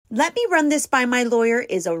"Let me run this by my lawyer"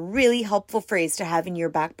 is a really helpful phrase to have in your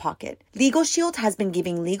back pocket. Legal Shield has been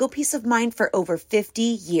giving legal peace of mind for over 50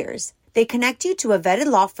 years. They connect you to a vetted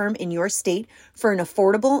law firm in your state for an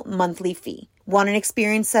affordable monthly fee. Want an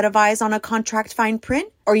experienced set of eyes on a contract fine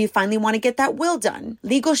print? Or you finally want to get that will done?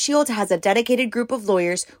 Legal Shield has a dedicated group of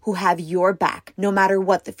lawyers who have your back, no matter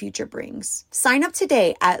what the future brings. Sign up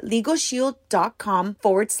today at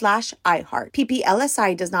LegalShield.com/iHeart.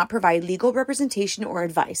 PPLSI does not provide legal representation or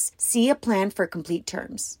advice. See a plan for complete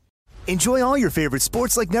terms. Enjoy all your favorite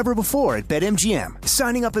sports like never before at BetMGM.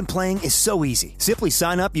 Signing up and playing is so easy. Simply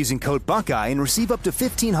sign up using code Buckeye and receive up to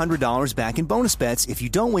 $1,500 back in bonus bets if you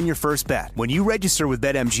don't win your first bet. When you register with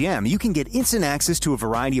BetMGM, you can get instant access to a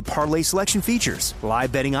variety of parlay selection features,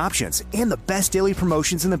 live betting options, and the best daily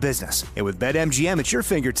promotions in the business. And with BetMGM at your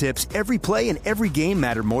fingertips, every play and every game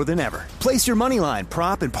matter more than ever. Place your moneyline,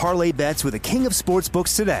 prop, and parlay bets with the king of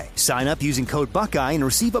sportsbooks today. Sign up using code Buckeye and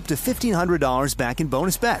receive up to $1,500 back in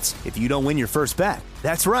bonus bets if you don't win your first bet.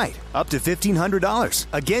 That's right, up to $1,500.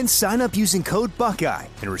 Again, sign up using code Buckeye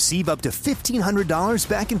and receive up to $1,500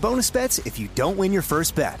 back in bonus bets if you don't win your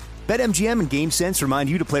first bet. BetMGM and GameSense remind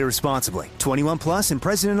you to play responsibly. 21 plus and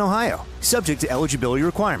present in Ohio. Subject to eligibility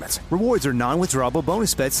requirements. Rewards are non-withdrawable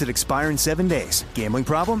bonus bets that expire in 7 days. Gambling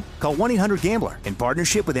problem? Call 1-800-GAMBLER in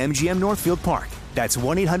partnership with MGM Northfield Park. That's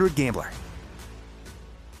 1-800-GAMBLER.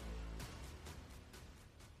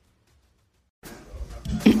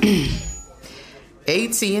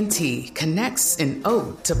 AT&T connects an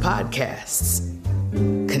ode to podcasts.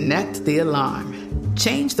 Connect the alarm.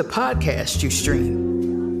 Change the podcast you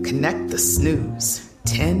stream. Connect the snooze.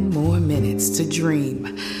 10 more minutes to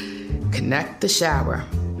dream. Connect the shower.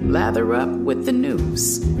 Lather up with the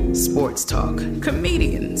news. Sports talk,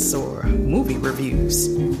 comedians, or movie reviews.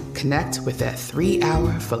 Connect with that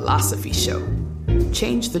 3-hour philosophy show.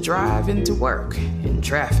 Change the drive into work in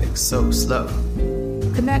traffic so slow.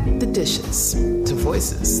 Connect the dishes to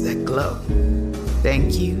voices that glow.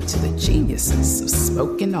 Thank you to the geniuses of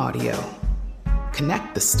spoken audio.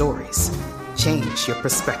 Connect the stories. Change your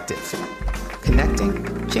perspective.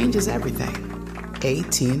 Connecting changes everything.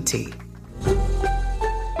 AT&T.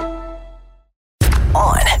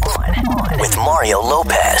 On with Mario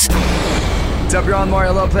Lopez. What's up, you're on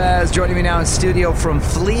Mario Lopez. Joining me now in studio from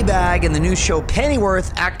Fleabag and the new show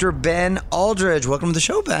Pennyworth, actor Ben Aldridge. Welcome to the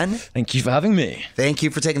show, Ben. Thank you for having me. Thank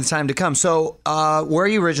you for taking the time to come. So, where are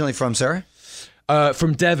you originally from, sir?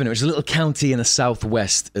 From Devon, which is a little county in the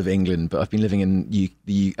southwest of England, but I've been living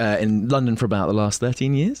in London for about the last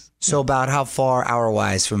 13 years. So about how far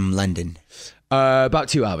hour-wise from London? About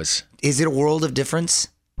 2 hours. Is it a world of difference?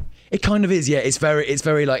 It kind of is, yeah. It's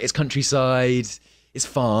very like, it's countryside, it's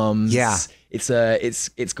farms. Yeah. It's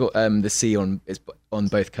got the sea on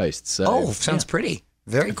both coasts. So, sounds pretty.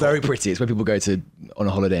 Very cool. Very pretty. It's where people go to on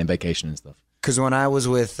a holiday and vacation and stuff. Because when I was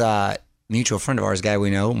with mutual friend of ours, guy we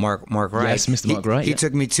know, Mark Wright. Yes, Mr. Mark Wright. He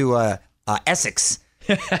took me to Essex.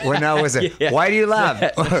 When I was why do you laugh?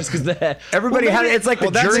 Just because everybody had it's like the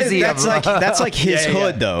Jersey. That's like his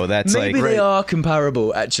hood though. That's maybe like they are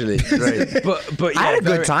comparable actually. Right. But I had a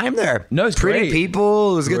good time there. No, it's pretty great.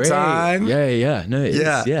 people. It was a good time. Yeah. No, it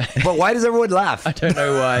is. Yeah. But why does everyone laugh? I don't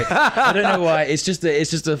know why. It's just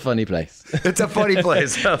a funny place. It's a funny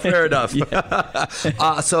place. Fair enough.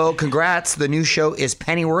 So congrats. The new show is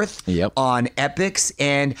Pennyworth on Epix,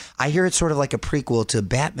 and I hear it's sort of like a prequel to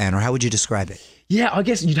Batman, or how would you describe it? Yeah, I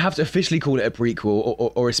guess you'd have to officially call it a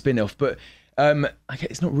prequel or a spin-off, but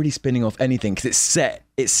it's not really spinning off anything because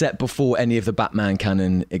it's set before any of the Batman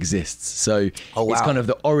canon exists. So it's kind of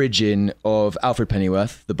the origin of Alfred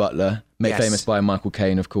Pennyworth, the butler, made famous by Michael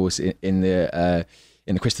Caine, of course, in the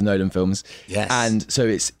Christopher Nolan films. Yes. And so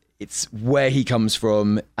it's where he comes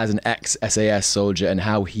from as an ex-SAS soldier and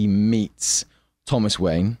how he meets Thomas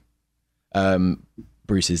Wayne,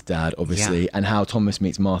 Bruce's dad, obviously, and how Thomas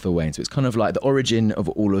meets Martha Wayne. So it's kind of like the origin of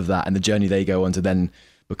all of that and the journey they go on to then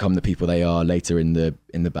become the people they are later in the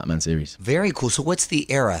Batman series. Very cool. So what's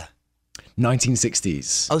the era?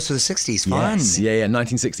 1960s. Oh, so the 60s. Fun. Yes. Yeah.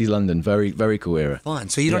 1960s London. Very, very cool era. Fun.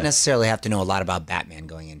 So you don't necessarily have to know a lot about Batman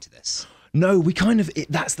going into this. No,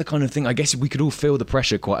 that's the kind of thing. I guess we could all feel the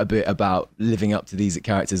pressure quite a bit about living up to these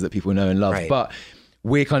characters that people know and love. Right. But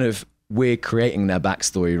we're creating their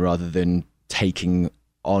backstory rather than taking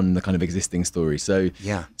on the kind of existing story. So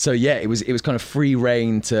it was kind of free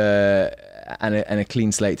reign to and a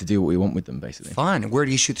clean slate to do what we want with them, basically. Fun. Where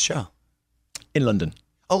do you shoot the show? In London.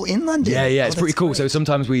 Oh, in London. Yeah, it's pretty cool. Great. So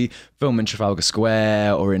sometimes we film in Trafalgar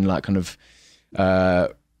Square or in like kind of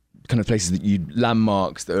places that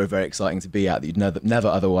landmarks that are very exciting to be at that you'd never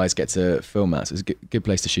otherwise get to film at. So it's a good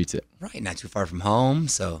place to shoot it. Right, not too far from home.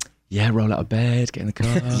 So Yeah, roll out of bed, get in the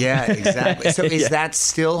car. Yeah, exactly. So is that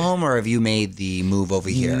still home, or have you made the move over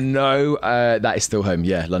here? No, that is still home.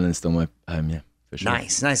 Yeah, London's still my home. Yeah, for sure.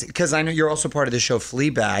 Nice. Because I know you're also part of the show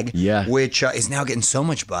Fleabag, which is now getting so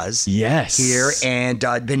much buzz. Yes. Here, and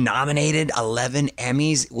been nominated 11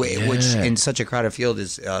 Emmys, which in such a crowded field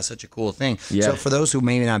is such a cool thing. Yeah. So for those who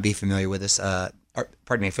may not be familiar with this,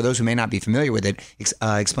 for those who may not be familiar with it,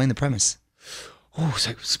 explain the premise. Oh,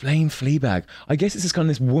 so explain Fleabag. I guess it's this kind of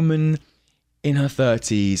this woman in her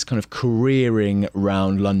 30s kind of careering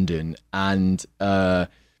around London, and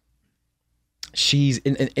she's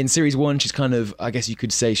in series 1, she's kind of, I guess you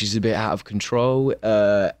could say she's a bit out of control,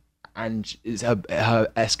 and it's her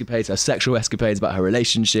escapades, her sexual escapades, about her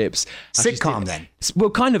relationships. Sitcom then. Well,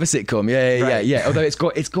 kind of a sitcom, yeah. Although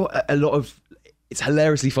it's got a lot of, it's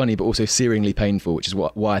hilariously funny, but also searingly painful, which is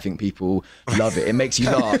why I think people love it. It makes you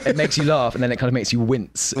laugh. It makes you laugh, and then it kind of makes you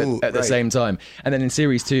wince at the same time. And then in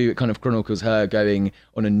series 2, it kind of chronicles her going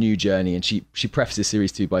on a new journey, and she prefaces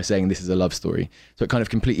series 2 by saying this is a love story. So it kind of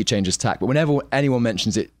completely changes tack. But whenever anyone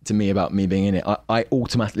mentions it to me about me being in it, I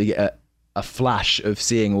automatically get a flash of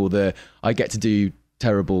seeing I get to do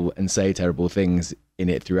terrible and say terrible things in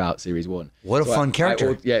it throughout series 1. What a fun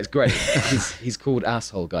character. Yeah, it's great. He's called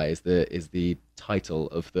Asshole Guy is the title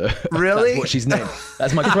of the Really? That's what she's named.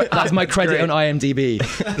 That's my credit great. on IMDb.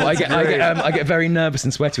 I get very nervous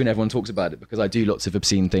and sweaty when everyone talks about it, because I do lots of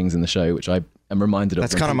obscene things in the show, which I am reminded of.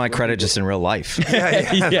 That's kind of my credit just in real life.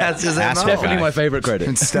 That's his MO. Definitely my favorite credit.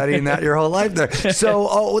 Been studying that your whole life there.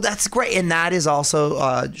 So, that's great. And that is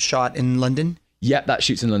also shot in London? Yeah, that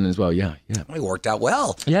shoots in London as well. Yeah. It worked out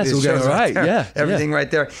well. Yeah, it's all going all right. Yeah. Everything right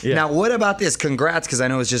there. Yeah. Now, what about this? Congrats, because I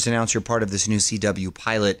know it's just announced you're part of this new CW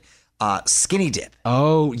pilot, Skinny Dip.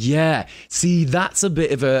 Oh, yeah. See, that's a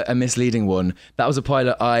bit of a misleading one. That was a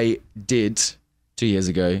pilot I did 2 years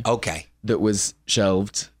ago. Okay. That was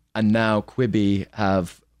shelved, and now Quibi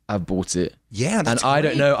have bought it. Yeah, that's and I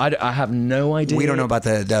don't great. know. I have no idea. We don't know about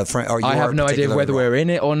the front. Or I have no idea whether we're in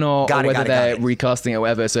it or not, or whether they're recasting it or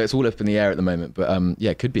whatever. So it's all up in the air at the moment. But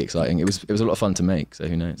yeah, it could be exciting. It was a lot of fun to make. So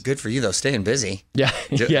who knows? Good for you though, staying busy. Yeah,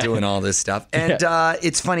 doing all this stuff. And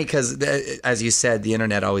it's funny because, as you said, the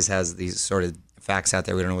internet always has these sort of facts out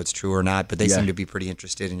there. We don't know what's true or not, but they seem to be pretty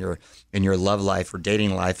interested in your love life or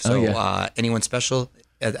dating life. So anyone special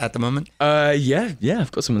at the moment? Yeah.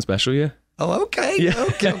 I've got someone special. Yeah. Oh, okay. Yeah.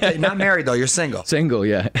 Okay. Not married though. You're single. Single,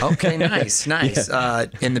 yeah. Okay, nice. Yeah.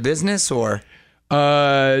 In the business or?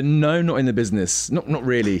 No, not in the business. Not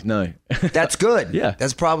really. No. That's good. Yeah.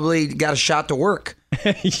 That's probably got a shot to work.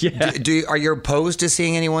 Yeah. Are you opposed to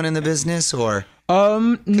seeing anyone in the business or?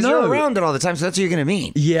 No. You're around it all the time, so that's what you're going to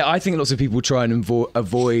meet. Yeah, I think lots of people try and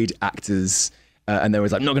avoid actors. And they're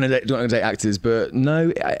always like, I'm not going to date actors. But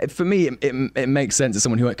no, for me, it makes sense as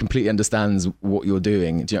someone who completely understands what you're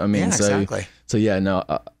doing. Do you know what I mean? Yeah, exactly. So yeah, no,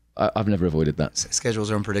 I've never avoided that.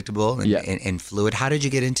 Schedules are unpredictable and fluid. How did you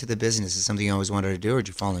get into the business? Is it something you always wanted to do, or did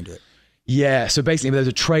you fall into it? Yeah, so basically there was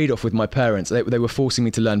a trade-off with my parents. They were forcing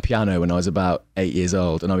me to learn piano when I was about 8 years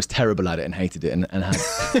old, and I was terrible at it and hated it. And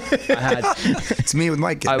it's me with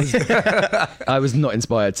my kid. I was not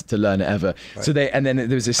inspired to learn it ever. Right. So then there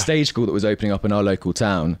was a stage school that was opening up in our local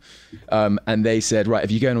town, and they said, right,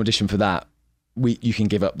 if you go and audition for that, you can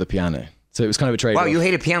give up the piano. So it was kind of a trade-off. Wow, you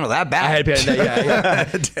hated piano that bad. I hated piano, yeah.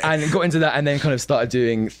 And got into that, and then kind of started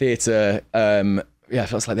doing theatre. Yeah,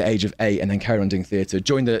 it was like the age of 8, and then carried on doing theatre.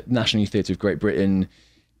 Joined the National Youth Theatre of Great Britain,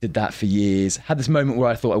 did that for years. Had this moment where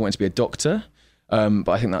I thought I wanted to be a doctor, but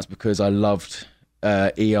I think that's because I loved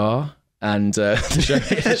ER and the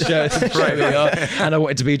show ER, and I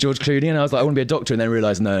wanted to be George Clooney, and I was like, I want to be a doctor, and then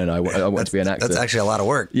realised, no, I want to be an actor. That's actually a lot of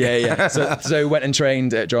work. Yeah. So went and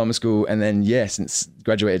trained at drama school, and then since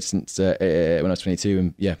graduated since when I was 22,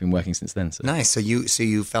 and I've been working since then. So. Nice. So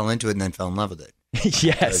you fell into it and then fell in love with it.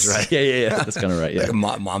 Yes. That's right. Yeah. That's kind of right. Yeah.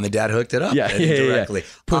 Like mom and dad hooked it up. Yeah. Directly.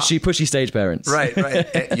 Pushy stage parents. Right.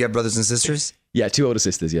 You have brothers and sisters? Yeah, 2 older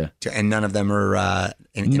sisters. Yeah. And none of them are.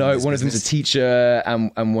 No, one of them is a teacher,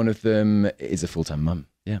 and one of them is a full-time mum.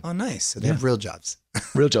 Yeah. Oh, nice. So they have real jobs.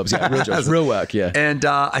 Real jobs. Yeah. Real jobs. Real work. Yeah. And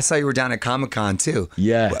I saw you were down at Comic-Con too.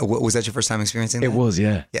 Yeah. Was that your first time experiencing that? It was.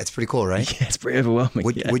 Yeah. Yeah, it's pretty cool, right? Yeah, it's pretty overwhelming.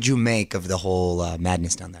 What'd you make of the whole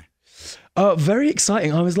madness down there? Very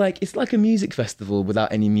exciting. I was like, it's like a music festival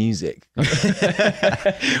without any music.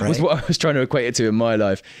 Was what I was trying to equate it to in my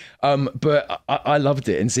life. But I loved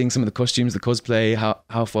it, and seeing some of the costumes, the cosplay,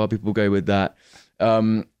 how far people go with that.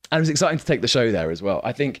 And it was exciting to take the show there as well.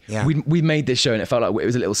 I think we made this show, and it felt like it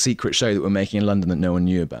was a little secret show that we're making in London that no one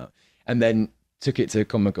knew about. And then took it to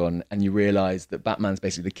Comic-Con and you realize that Batman's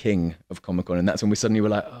basically the king of Comic-Con, and that's when we suddenly were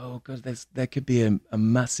like, oh god, there could be a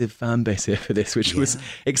massive fan base here for this, which was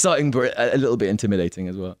exciting but a little bit intimidating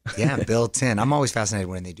as well. Yeah, built in. I'm always fascinated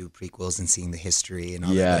when they do prequels and seeing the history and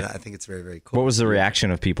all that. I think it's very, very cool. What was the reaction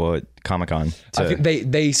of people at Comic-Con? I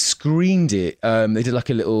think they screened it. They did like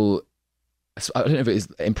a little, I don't know if it was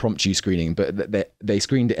impromptu screening, but they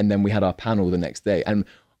screened it, and then we had our panel the next day. And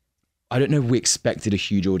I don't know if we expected a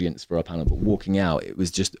huge audience for our panel, but walking out, it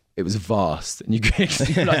was vast, and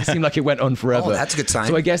it seemed like it went on forever. Oh, that's a good sign.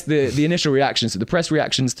 So I guess the initial reactions, so the press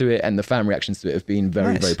reactions to it and the fan reactions to it have been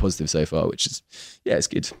very, very positive so far, which is, it's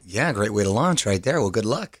good. Yeah, great way to launch right there. Well, good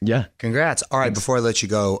luck. Yeah. Congrats. All right, before I let you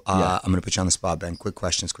go, I'm going to put you on the spot, Ben. Quick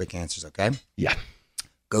questions, quick answers, okay? Yeah.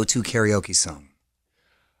 Go-to karaoke song.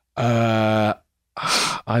 I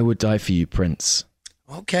Would Die For You, Prince.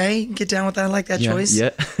 Okay, get down with that. I like that choice. Yeah.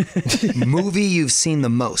 Movie you've seen the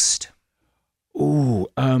most? Ooh,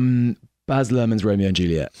 Baz Luhrmann's Romeo and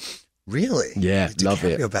Juliet. Really? Yeah, love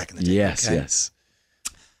it. Back in the day. Yes, okay. yes.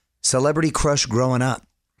 Celebrity crush growing up?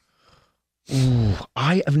 Ooh,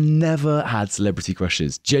 I have never had celebrity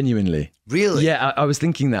crushes, genuinely. Really? Yeah, I was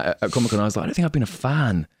thinking that at Comic-Con. I was like, I don't think I've been a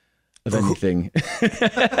fan of anything.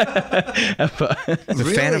 A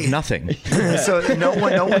fan of nothing. So no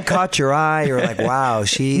one caught your eye or like, wow,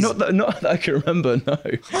 she's... Not that I can remember, no.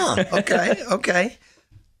 Huh, okay.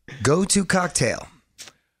 Go-to cocktail?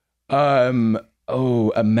 A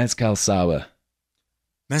mezcal sour.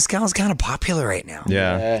 Mezcal's kind of popular right now.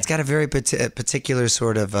 Yeah. It's got a very particular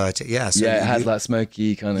sort of, so it has that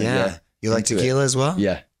smoky kind of, You like tequila as well?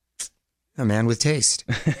 Yeah. A man with taste.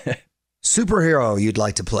 Superhero you'd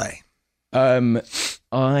like to play? Oh,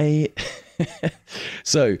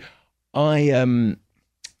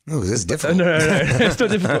 this is difficult. No, it's not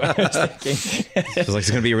difficult. I was thinking. It's like it's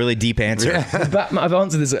going to be a really deep answer. I've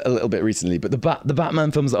answered this a little bit recently, but the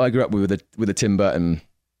Batman films that I grew up with were the Tim Burton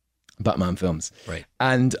Batman films. Right.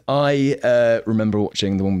 And I remember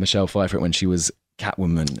watching the one with Michelle Pfeiffer when she was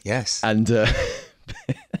Catwoman. Yes. And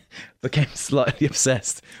became slightly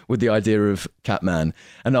obsessed with the idea of Catman.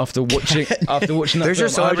 And after watching that there's film, your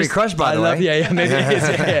celebrity crush, by the way. Yeah, maybe it is.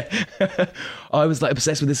 Yeah. I was like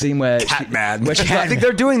obsessed with the scene where Catman. I think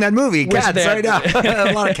they're doing that movie. Cats right now.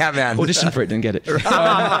 A lot of Catman. Auditioned for it, didn't get it.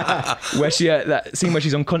 Where she that scene where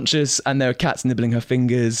she's unconscious and there are cats nibbling her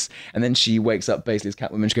fingers, and then she wakes up basically as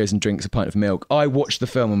Catwoman. She goes and drinks a pint of milk. I watched the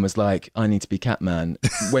film and was like, I need to be Catman.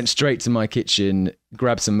 Went straight to my kitchen,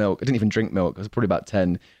 grabbed some milk. I didn't even drink milk. I was probably about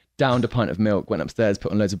 10. Downed a pint of milk, went upstairs,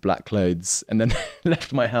 put on loads of black clothes, and then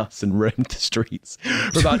left my house and roamed the streets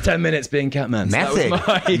for about 10 minutes being Catman. Method.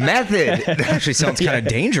 That actually sounds kind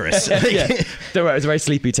of dangerous. Yeah. Don't worry, it was a very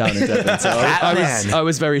sleepy town in Devon, so I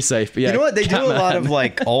was very safe. But yeah, you know what? They Catman. do a lot of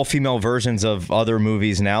like all-female versions of other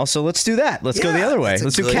movies now, so let's do that. Let's go the other way.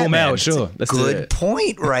 Let's do Catman. Sure. Good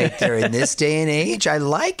point right there. In this day and age, I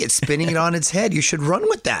like it. Spinning it on its head. You should run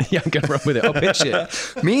with that. Yeah, I'm going to run with it. I'll pitch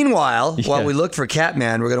it. Meanwhile, while we look for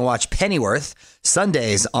Catman, we're going to watch Pennyworth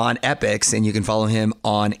Sundays on Epix, and you can follow him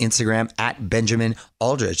on Instagram at Benjamin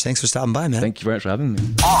Aldridge. Thanks for stopping by, man. Thank you very much for having me.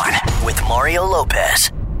 On with Mario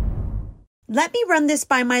Lopez. Let me run this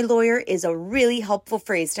by my lawyer is a really helpful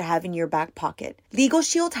phrase to have in your back pocket. Legal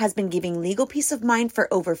Shield has been giving legal peace of mind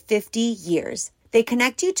for over 50 years. They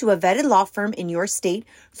connect you to a vetted law firm in your state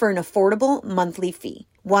for an affordable monthly fee.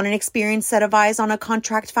 Want an experienced set of eyes on a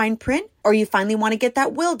contract fine print? Or you finally want to get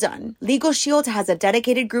that will done? Legal Shield has a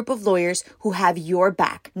dedicated group of lawyers who have your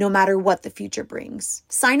back, no matter what the future brings.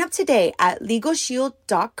 Sign up today at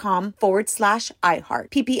LegalShield.com/iHeart.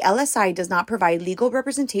 PPLSI does not provide legal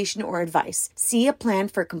representation or advice. See a plan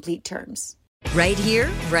for complete terms. Right here,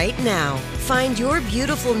 right now. Find your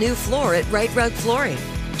beautiful new floor at Right Rug Flooring.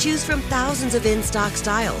 Choose from thousands of in-stock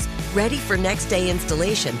styles, ready for next day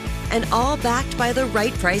installation, and all backed by the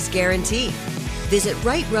right price guarantee. Visit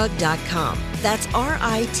rightrug.com. That's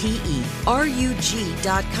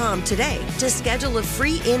RITERUG.com today to schedule a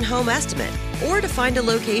free in-home estimate or to find a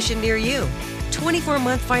location near you.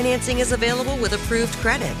 24-month financing is available with approved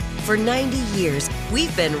credit. For 90 years,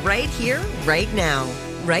 we've been right here, right now.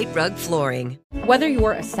 Right Rug Flooring. Whether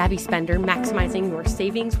you're a savvy spender maximizing your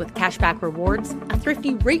savings with cashback rewards, a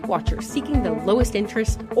thrifty rate watcher seeking the lowest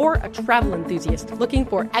interest, or a travel enthusiast looking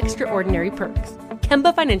for extraordinary perks,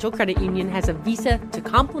 Kemba Financial Credit Union has a visa to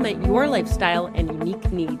complement your lifestyle and unique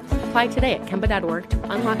needs. Apply today at Kemba.org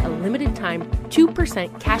to unlock a limited time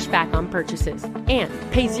 2% cash back on purchases and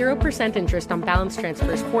pay 0% interest on balance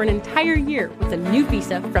transfers for an entire year with a new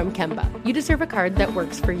visa from Kemba. You deserve a card that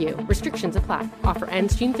works for you. Restrictions apply. Offer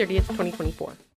ends June 30th, 2024.